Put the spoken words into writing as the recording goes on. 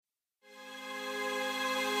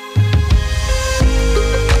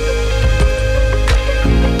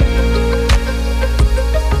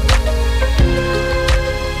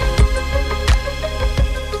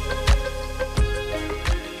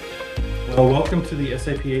welcome to the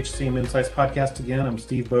SAP HCM Insights podcast again. I'm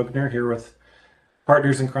Steve Bogner here with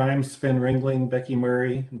partners in crime, Sven Ringling, Becky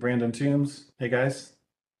Murray, and Brandon Toombs. Hey guys.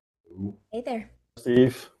 Hey there.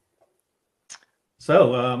 Steve.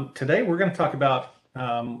 So today we're going to talk about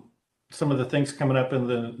some of the things coming up in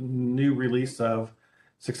the new release of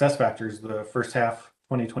SuccessFactors, the first half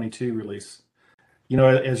 2022 release. You know,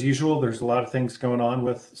 as usual, there's a lot of things going on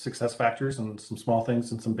with SuccessFactors and some small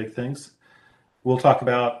things and some big things. We'll talk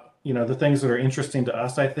about, you know, the things that are interesting to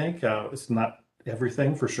us, I think. It's not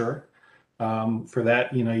everything for sure. For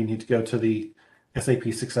that, you know, you need to go to the SAP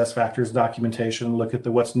SuccessFactors documentation, look at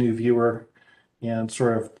the What's New viewer, and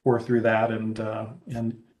sort of pour through that and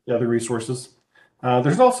the other resources.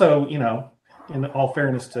 There's also, you know, in all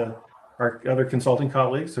fairness to our other consulting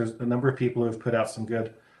colleagues, there's a number of people who have put out some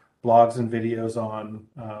good blogs and videos on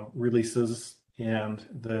releases and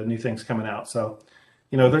the new things coming out. So,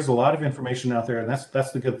 you know, there's a lot of information out there, and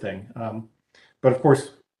that's the good thing. But of course,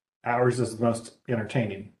 ours is the most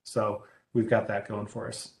entertaining. So we've got that going for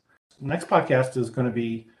us. Next podcast is going to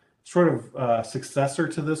be sort of a successor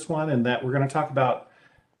to this one, in that we're going to talk about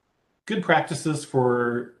good practices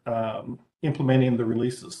for implementing the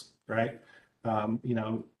releases, right? You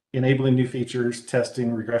know, enabling new features,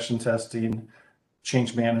 testing, regression testing,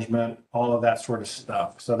 change management, all of that sort of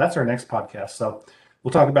stuff. So that's our next podcast. So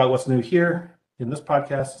we'll talk about what's new here in this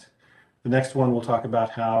podcast. The next one, we'll talk about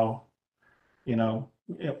how, you know,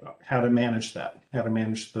 how to manage that, how to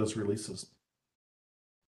manage those releases.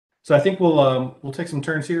 So I think we'll take some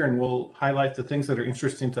turns here and we'll highlight the things that are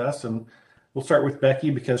interesting to us. And we'll start with Becky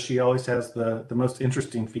because she always has the most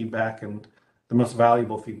interesting feedback and the most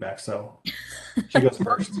valuable feedback. So she goes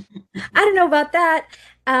first. I don't know about that.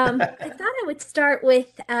 I thought I would start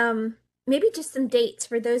with maybe just some dates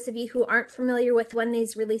for those of you who aren't familiar with when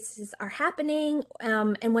these releases are happening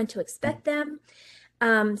and when to expect them.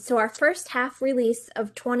 So our first half release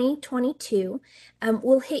of 2022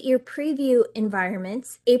 will hit your preview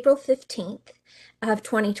environments April 15th of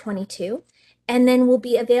 2022, and then will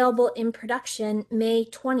be available in production May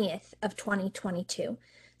 20th of 2022.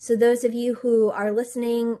 So those of you who are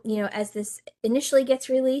listening, you know, as this initially gets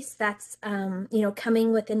released, that's, you know,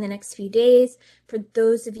 coming within the next few days. For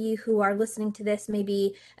those of you who are listening to this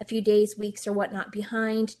maybe a few days, weeks, or whatnot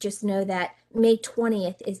behind, just know that May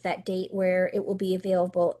 20th is that date where it will be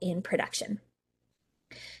available in production.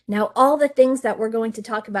 Now, all the things that we're going to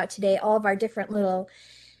talk about today, all of our different little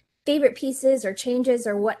favorite pieces or changes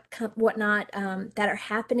or whatnot that are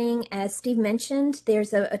happening. As Steve mentioned,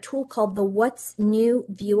 there's a tool called the What's New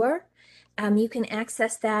viewer. You can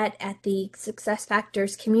access that at the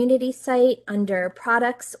SuccessFactors community site under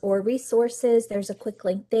products or resources. There's a quick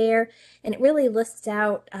link there, and it really lists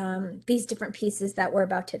out these different pieces that we're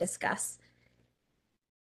about to discuss.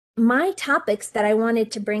 My topics that I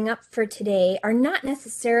wanted to bring up for today are not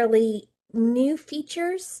necessarily new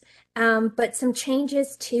features, but some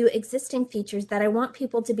changes to existing features that I want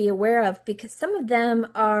people to be aware of because some of them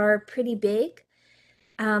are pretty big.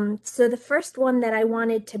 So the first one that I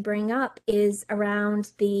wanted to bring up is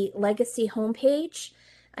around the legacy homepage.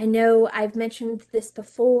 I know I've mentioned this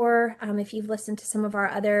before if you've listened to some of our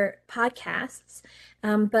other podcasts,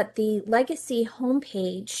 but the legacy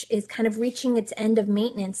homepage is kind of reaching its end of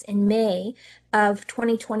maintenance in May of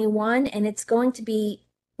 2021, and it's going to be,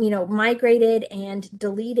 you know, migrated and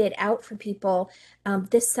deleted out for people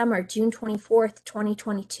this summer, June 24th,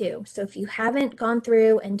 2022. So if you haven't gone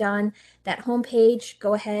through and done that homepage,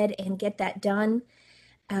 go ahead and get that done.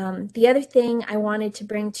 The other thing I wanted to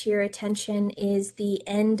bring to your attention is the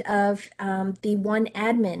end of the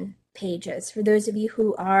OneAdmin pages. For those of you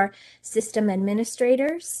who are system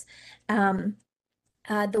administrators, the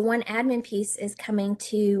OneAdmin piece is coming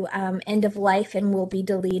to end of life and will be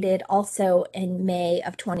deleted also in May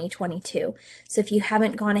of 2022. So if you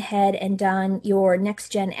haven't gone ahead and done your next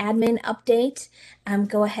gen admin update,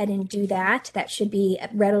 go ahead and do that. That should be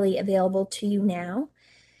readily available to you now.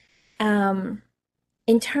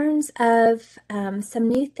 In terms of some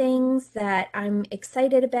new things that I'm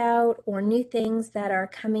excited about or new things that are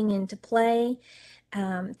coming into play,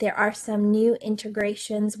 there are some new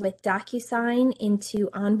integrations with DocuSign into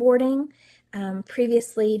onboarding.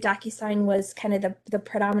 Previously, DocuSign was kind of the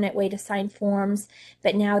predominant way to sign forms,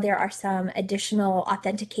 but now there are some additional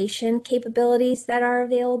authentication capabilities that are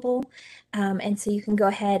available. And so you can go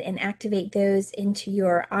ahead and activate those into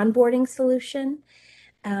your onboarding solution.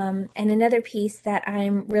 And another piece that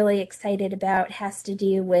I'm really excited about has to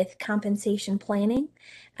do with compensation planning,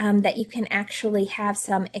 that you can actually have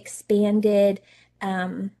some expanded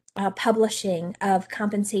publishing of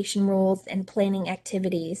compensation rules and planning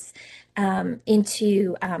activities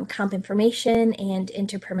into comp information and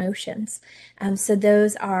into promotions. So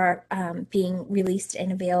those are being released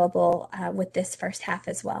and available with this first half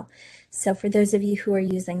as well. So for those of you who are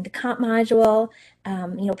using the comp module,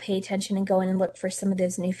 pay attention and go in and look for some of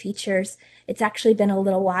those new features. It's actually been a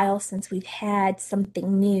little while since we've had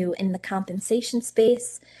something new in the compensation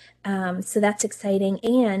space. So that's exciting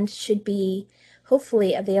and should be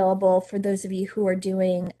hopefully available for those of you who are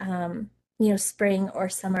doing, spring or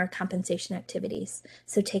summer compensation activities.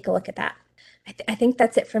 So take a look at that. I think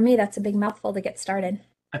that's it for me. That's a big mouthful to get started.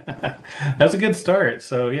 That's a good start.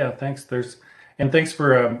 So yeah, thanks. Thanks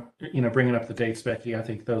for bringing up the dates, Becky. I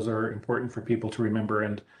think those are important for people to remember.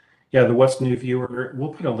 And yeah, the What's New viewer,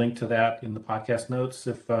 we'll put a link to that in the podcast notes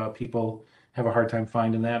if people have a hard time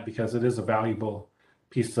finding that, because it is a valuable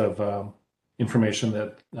piece of information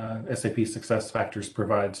that SAP SuccessFactors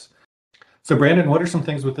provides. So Brandon, what are some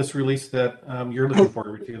things with this release that you're looking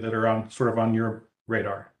forward to that are on your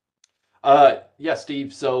radar? Yeah,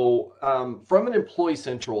 Steve. So from an Employee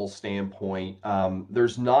Central standpoint,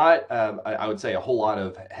 there's not, I would say, a whole lot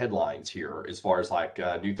of headlines here as far as like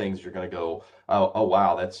new things you're going to go, oh,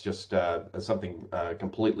 wow, that's just something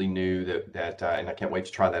completely new that and I can't wait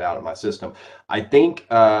to try that out in my system. I think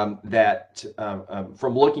that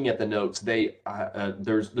from looking at the notes,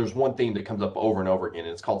 there's one theme that comes up over and over again,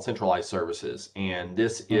 and it's called centralized services. And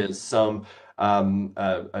this is some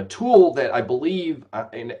a tool that I believe,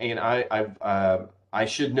 I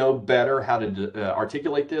should know better how to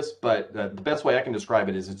articulate this, but the best way I can describe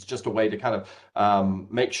it is it's just a way to kind of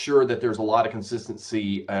make sure that there's a lot of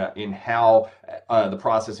consistency in how the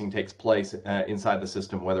processing takes place inside the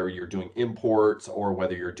system, whether you're doing imports or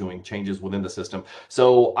whether you're doing changes within the system.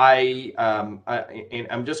 So I'm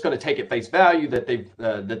just going to take at face value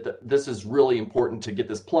that this is really important to get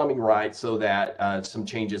this plumbing right, so that some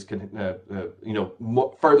changes can,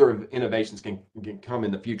 further innovations can come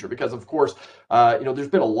in the future. Because of course, there's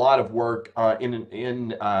been a lot of work in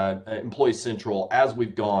Employee Central as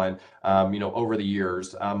we've gone, over the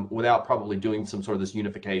years, without probably doing some sort of this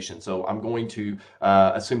unification. So I'm going to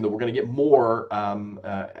assume that we're going to get more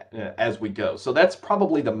as we go. So that's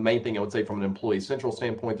probably the main thing I would say from an Employee Central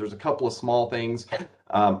standpoint. There's a couple of small things.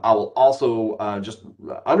 I will also just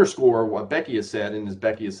underscore what Becky has said, and as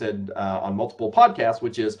Becky has said on multiple podcasts,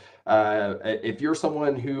 which is if you're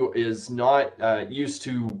someone who is not used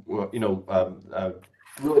to,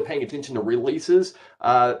 really paying attention to releases,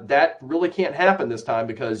 that really can't happen this time,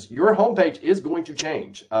 because your homepage is going to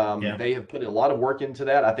change. They have put a lot of work into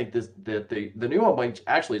that. I think that the new homepage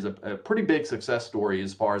actually is a pretty big success story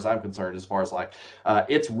as far as I'm concerned, as far as like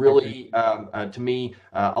it's really to me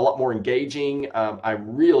a lot more engaging. I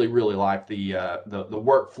really like the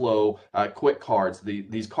workflow quick cards,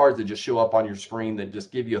 these cards that just show up on your screen that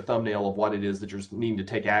just give you a thumbnail of what it is that you're needing to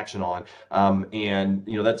take action on. And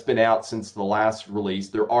that's been out since the last release.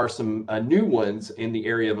 There are some new ones in the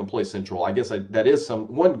area of Employee Central. I guess that is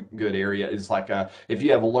one good area is like if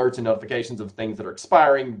you have alerts and notifications of things that are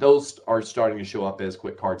expiring, those are starting to show up as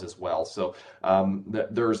quick cards as well. So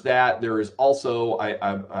there's that. There is also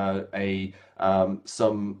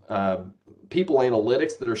some people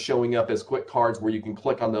analytics that are showing up as quick cards where you can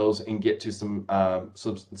click on those and get to some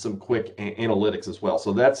quick analytics as well.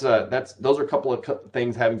 So those are a couple of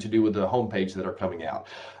things having to do with the homepage that are coming out.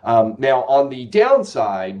 Now on the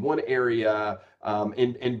downside, one area,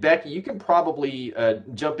 and Becky, you can probably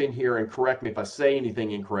jump in here and correct me if I say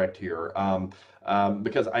anything incorrect here.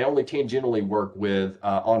 Because I only tangentially work with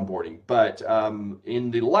onboarding. But in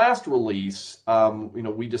the last release,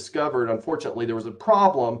 we discovered, unfortunately, there was a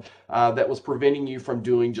problem that was preventing you from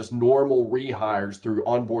doing just normal rehires through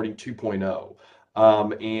Onboarding 2.0.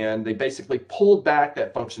 And they basically pulled back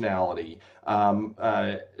that functionality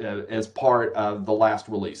as part of the last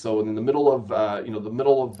release. So in the middle of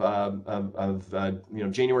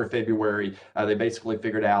January, February, they basically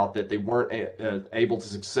figured out that they weren't able to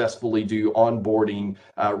successfully do onboarding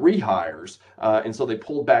rehires, and so they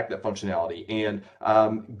pulled back that functionality. And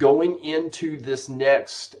going into this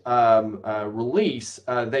next release,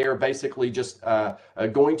 they are basically just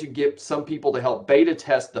going to get some people to help beta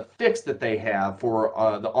test the fix that they have for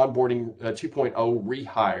the onboarding 2.0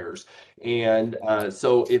 rehires. And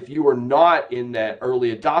so if you are not in that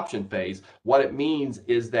early adoption phase, what it means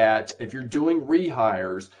is that if you're doing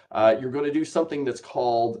rehires, you're going to do something that's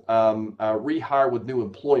called rehire with new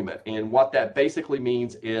employment. And what that basically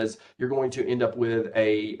means is you're going to end up with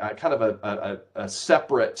a kind of a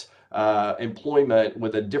separate employment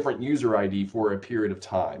with a different user ID for a period of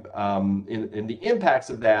time. And the impacts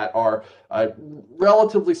of that are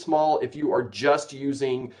relatively small if you are just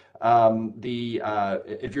using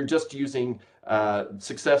if you're just using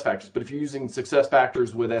success factors. But if you're using success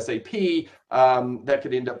factors with SAP, that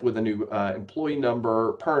could end up with a new employee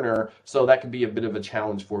number, PERNer. So that could be a bit of a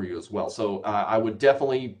challenge for you as well. So I would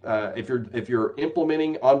definitely, if you're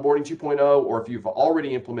implementing onboarding 2.0, or if you've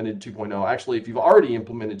already implemented 2.0, actually, if you've already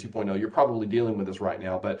implemented 2.0, you're probably dealing with this right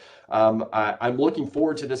now. But I'm looking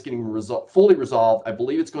forward to this getting fully resolved. I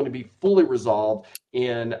believe it's going to be fully resolved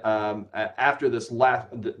in after this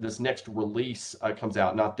next release comes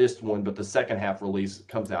out, not this one, but the second half release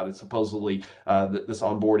comes out. It's supposedly this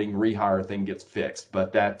onboarding rehire thing gets fixed,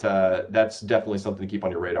 but that's definitely something to keep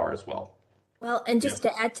on your radar as well. Well, and just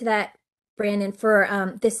to add to that, Brandon,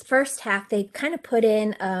 for this first half, they kind of put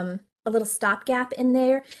in a little stopgap in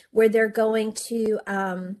there where they're going to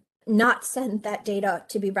not send that data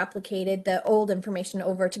to be replicated, the old information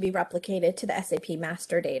over to be replicated to the SAP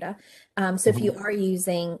master data. So if you are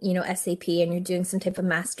using, SAP and you're doing some type of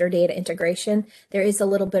master data integration, there is a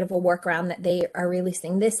little bit of a workaround that they are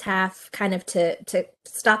releasing this half, kind of to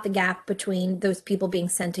stop the gap between those people being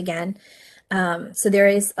sent again. So there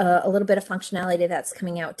is a little bit of functionality that's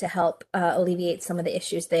coming out to help alleviate some of the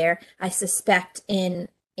issues there. I suspect in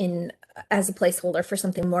as a placeholder for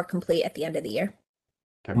something more complete at the end of the year.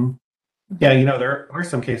 Okay. Yeah, there are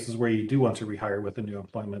some cases where you do want to rehire with a new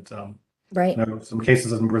employment. Right. Some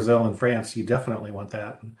cases in Brazil and France, you definitely want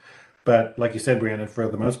that. But like you said, Brandon, for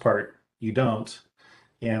the most part, you don't.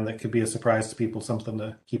 And that could be a surprise to people, something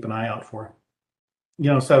to keep an eye out for.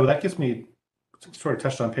 So that gets me sort of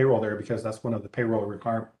touched on payroll there, because that's one of the payroll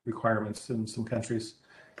requirements in some countries.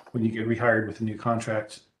 When you get rehired with a new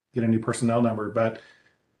contract, get a new personnel number. But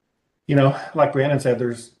like Brandon said,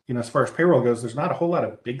 there's, as far as payroll goes, there's not a whole lot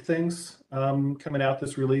of big things coming out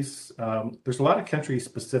this release. There's a lot of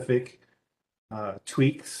country-specific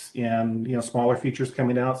tweaks and, smaller features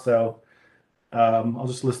coming out. So I'll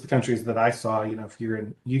just list the countries that I saw. If you're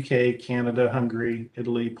in UK, Canada, Hungary,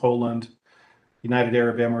 Italy, Poland, United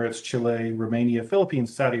Arab Emirates, Chile, Romania,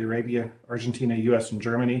 Philippines, Saudi Arabia, Argentina, US, and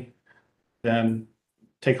Germany, then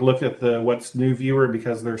take a look at the What's New viewer,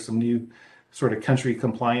 because there's some new sort of country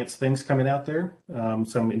compliance things coming out there,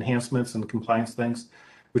 some enhancements and compliance things,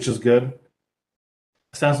 which is good.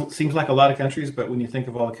 Seems like a lot of countries, but when you think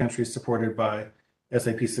of all the countries supported by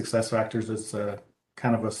SAP SuccessFactors, it's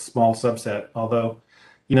kind of a small subset. Although,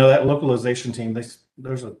 that localization team,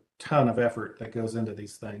 there's a ton of effort that goes into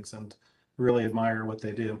these things, and really admire what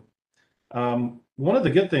they do. One of the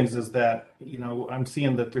good things is that, I'm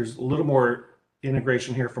seeing that there's a little more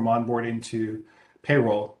integration here from onboarding to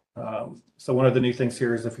payroll. So one of the new things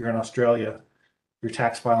here is if you're in Australia, your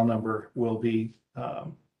tax file number will be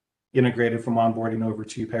integrated from onboarding over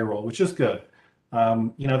to payroll, which is good.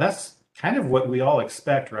 That's kind of what we all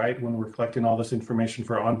expect, right? When we're collecting all this information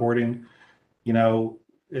for onboarding,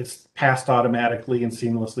 it's passed automatically and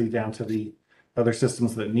seamlessly down to the other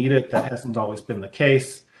systems that need it. That hasn't always been the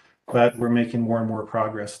case, but we're making more and more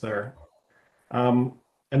progress there.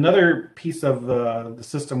 Another piece of the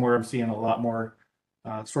system where I'm seeing a lot more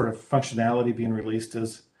sort of functionality being released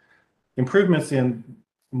is improvements in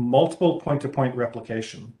multiple point-to-point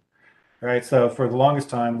replication. Right. So for the longest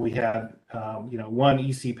time, we had one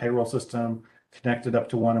EC payroll system connected up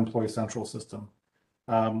to one Employee Central system.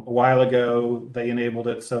 A while ago, they enabled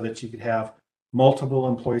it so that you could have multiple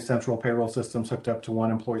Employee Central payroll systems hooked up to one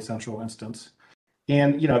Employee Central instance.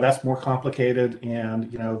 And that's more complicated,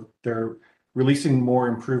 and they're releasing more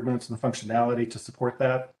improvements and functionality to support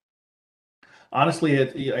that.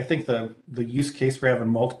 Honestly, I think the use case for having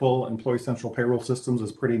multiple Employee Central payroll systems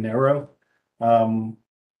is pretty narrow.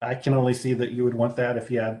 I can only see that you would want that if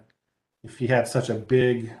you had such a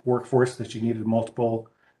big workforce that you needed multiple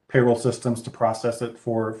payroll systems to process it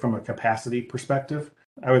from a capacity perspective.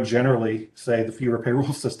 I would generally say the fewer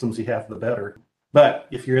payroll systems you have, the better. But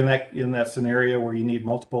if you're in that scenario where you need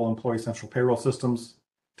multiple Employee Central payroll systems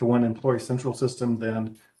to one Employee Central system,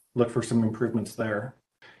 then look for some improvements there.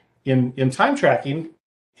 In time tracking,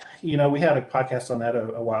 we had a podcast on that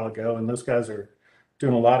a while ago, and those guys are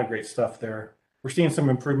doing a lot of great stuff there. We're seeing some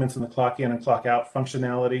improvements in the clock in and clock out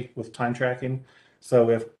functionality with time tracking. So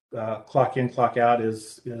if clock in, clock out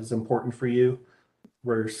is important for you,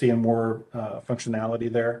 we're seeing more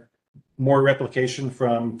functionality there. More replication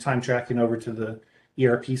from time tracking over to the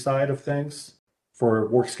ERP side of things for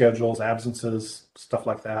work schedules, absences, stuff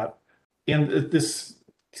like that. And this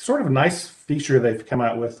sort of nice feature they've come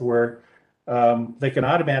out with where they can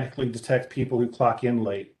automatically detect people who clock in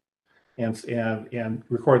late and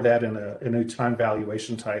record that in a new time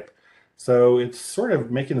valuation type. So it's sort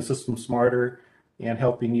of making the system smarter and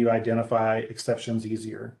helping you identify exceptions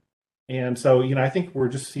easier. And so, I think we're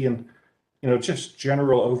just seeing, just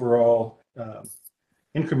general overall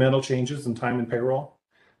incremental changes in time and payroll.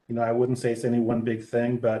 I wouldn't say it's any one big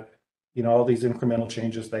thing, but all these incremental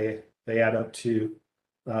changes, they add up to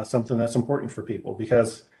something that's important for people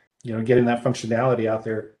because getting that functionality out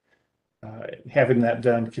there, having that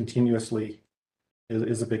done continuously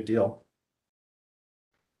is a big deal.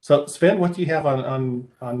 So Sven, what do you have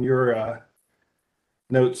on your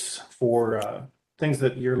notes for things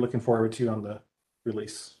that you're looking forward to on the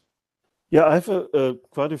release? Yeah, I have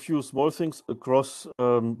quite a few small things across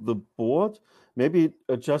the board. Maybe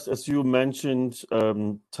just as you mentioned,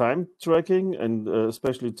 time tracking and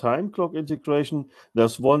especially time clock integration.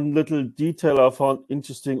 There's one little detail I found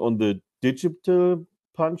interesting on the digital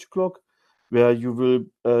punch clock, where you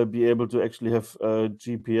will be able to actually have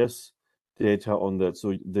GPS data on that.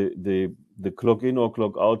 So the clock in or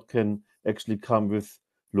clock out can actually come with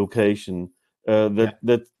location.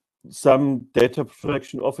 That some data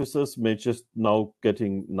protection officers may just now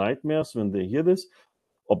getting nightmares when they hear this,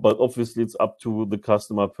 but obviously it's up to the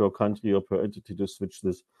customer per country or per entity to switch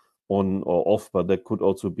this on or off. But there could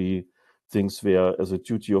also be things where, as a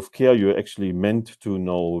duty of care, you're actually meant to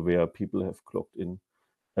know where people have clocked in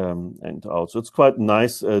and out. So it's quite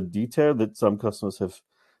nice detail that some customers have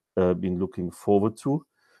been looking forward to.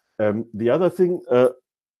 The other thing,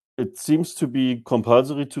 it seems to be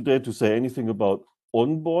compulsory today to say anything about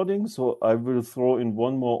onboarding. So I will throw in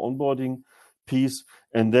one more onboarding piece,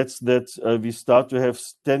 and that's that we start to have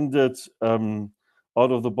standard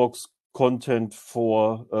out-of-the-box content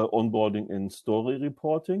for onboarding and story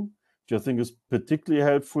reporting, which I think is particularly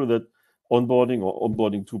helpful. That onboarding or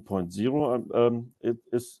onboarding 2.0 it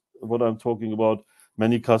is what I'm talking about.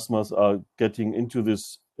 Many customers are getting into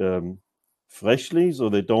this freshly, so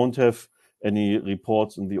they don't have any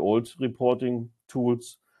reports in the old reporting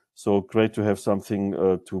tools. So great to have something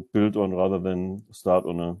to build on rather than start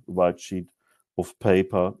on a white sheet of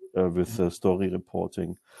paper with story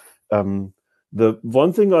reporting. The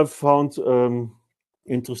one thing I've found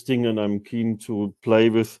interesting and I'm keen to play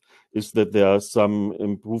with is that there are some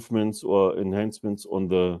improvements or enhancements on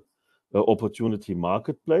the opportunity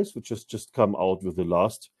marketplace, which has just come out with the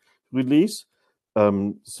last release.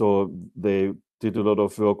 So they did a lot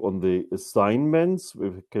of work on the assignments.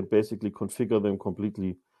 We can basically configure them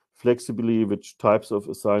completely flexibly, which types of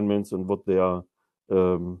assignments and what they are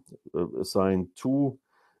assigned to.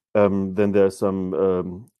 Then there are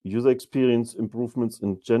some user experience improvements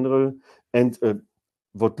in general. And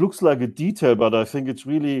what looks like a detail, but I think it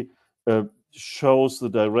really shows the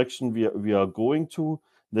direction we are going to,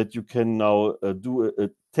 that you can now do a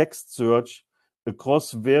text search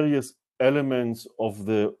across various elements of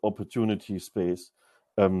the opportunity space.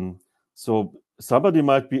 So somebody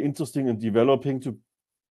might be interested in developing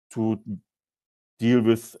to deal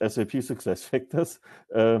with SAP SuccessFactors,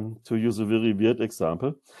 to use a very weird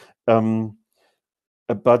example.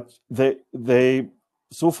 But they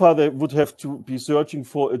so far they would have to be searching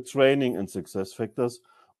for a training in SuccessFactors,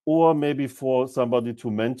 or maybe for somebody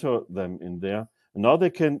to mentor them in there. And now they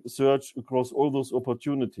can search across all those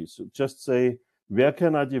opportunities. So just say, where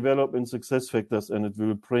can I develop in SuccessFactors? And it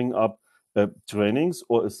will bring up trainings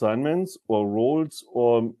or assignments or roles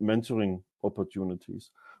or mentoring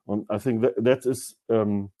opportunities. And I think that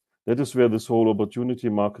is where this whole opportunity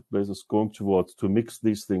marketplace is going towards, to mix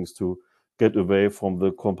these things, to get away from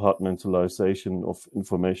the compartmentalization of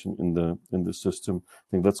information in the system. I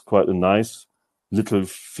think that's quite a nice little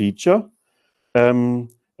feature. And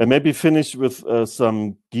maybe finish with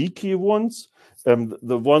some geeky ones.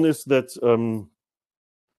 The one is that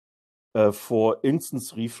for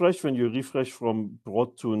instance refresh, when you refresh from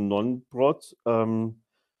prod to non-prod,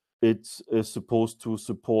 it is supposed to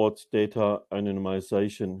support data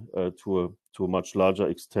anonymization to a much larger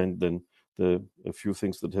extent than a few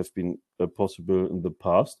things that have been possible in the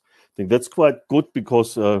past. I think that's quite good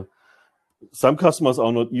because some customers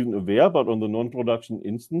are not even aware, but on the non-production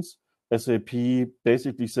instance, SAP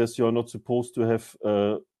basically says you're not supposed to have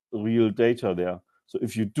real data there. So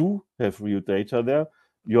if you do have real data there,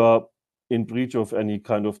 you are in breach of any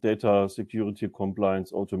kind of data security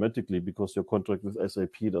compliance automatically, because your contract with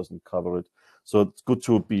SAP doesn't cover it. So it's good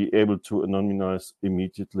to be able to anonymize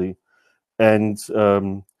immediately. And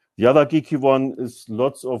the other geeky one is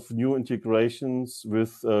lots of new integrations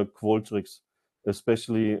with Qualtrics,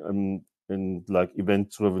 especially in like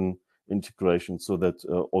event-driven integration, so that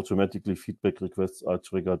automatically feedback requests are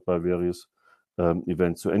triggered by various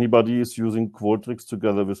events. So anybody is using Qualtrics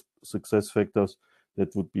together with SuccessFactors,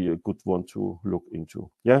 that would be a good one to look into.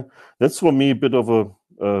 Yeah, that's for me a bit of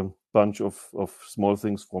a bunch of small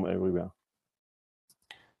things from everywhere.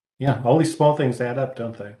 Yeah, all these small things add up,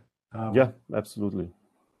 don't they? Yeah, absolutely.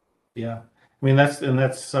 Yeah, I mean that's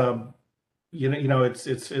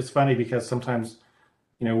it's funny because sometimes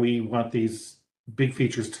we want these big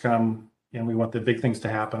features to come and we want the big things to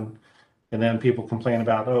happen, and then people complain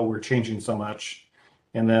about, oh, we're changing so much,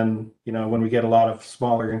 and then when we get a lot of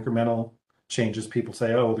smaller incremental changes, people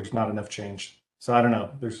say, oh, there's not enough change. So I don't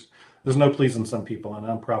know. There's no pleasing some people, and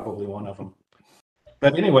I'm probably one of them.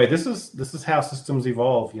 But anyway, this is how systems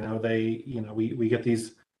evolve. We get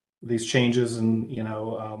these changes, and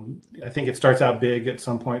I think it starts out big at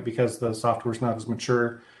some point because the software is not as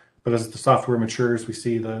mature. But as the software matures, we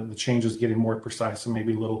see the changes getting more precise and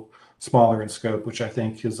maybe a little smaller in scope, which I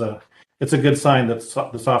think it's a good sign that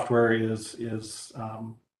the software is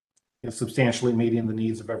substantially meeting the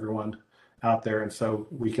needs of everyone out there, and so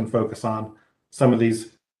we can focus on some of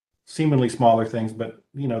these seemingly smaller things, but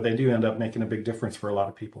they do end up making a big difference for a lot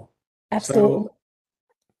of people. Absolutely.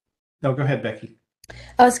 No, go ahead, Becky.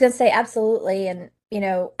 I was going to say absolutely. And,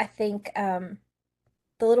 I think the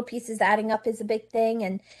little pieces adding up is a big thing.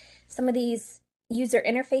 And some of these user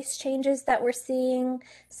interface changes that we're seeing,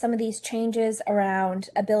 some of these changes around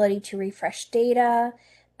ability to refresh data,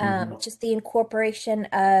 just the incorporation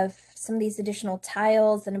of some of these additional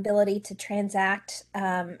tiles and ability to transact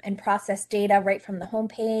and process data right from the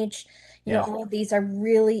homepage. All of these are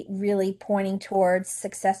really, really pointing towards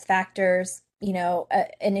SuccessFactors,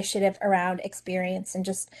 initiative around experience and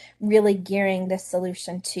just really gearing this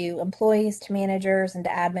solution to employees, to managers, and to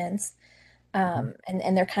admins.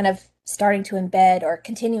 And they're kind of starting to embed or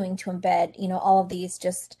continuing to embed, all of these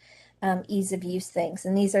just ease of use things.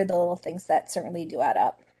 And these are the little things that certainly do add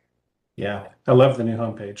up. Yeah, I love the new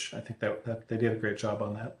homepage. I think that they did a great job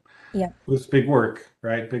on that. Yeah. It was big work,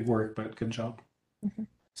 right? Big work, but good job.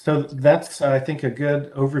 So that's, I think, a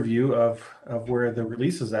good overview of where the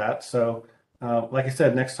release is at. So like I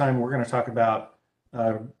said, next time we're going to talk about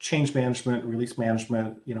change management, release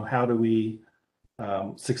management. How do we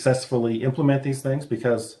successfully implement these things?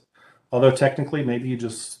 Because although technically maybe you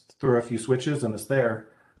just throw a few switches and it's there,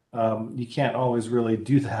 you can't always really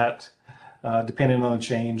do that depending on the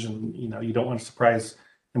change, and you don't want to surprise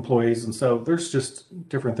employees, and so there's just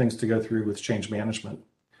different things to go through with change management.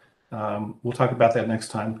 We'll talk about that next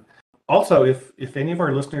time. Also, if any of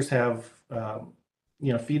our listeners have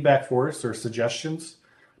feedback for us or suggestions,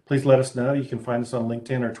 please let us know. You can find us on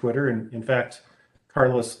LinkedIn or Twitter. And in fact,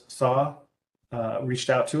 Carlos Saw reached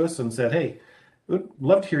out to us and said, hey, we'd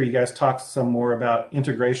love to hear you guys talk some more about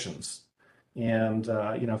integrations and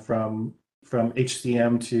from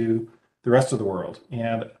HCM to the rest of the world.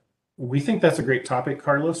 And we think that's a great topic,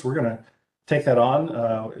 Carlos. We're going to take that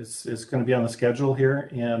on. It's going to be on the schedule here.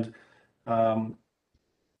 And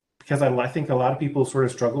because I think a lot of people sort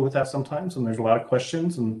of struggle with that sometimes, and there's a lot of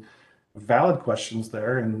questions and valid questions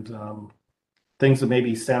there, and things that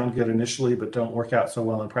maybe sound good initially but don't work out so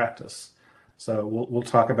well in practice. So we'll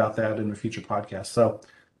talk about that in a future podcast. So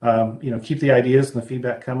keep the ideas and the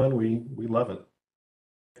feedback coming. We love it.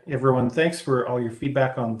 Everyone, thanks for all your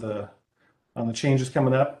feedback on the changes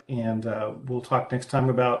coming up, and we'll talk next time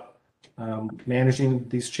about managing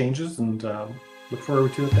these changes, and look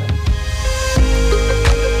forward to it then.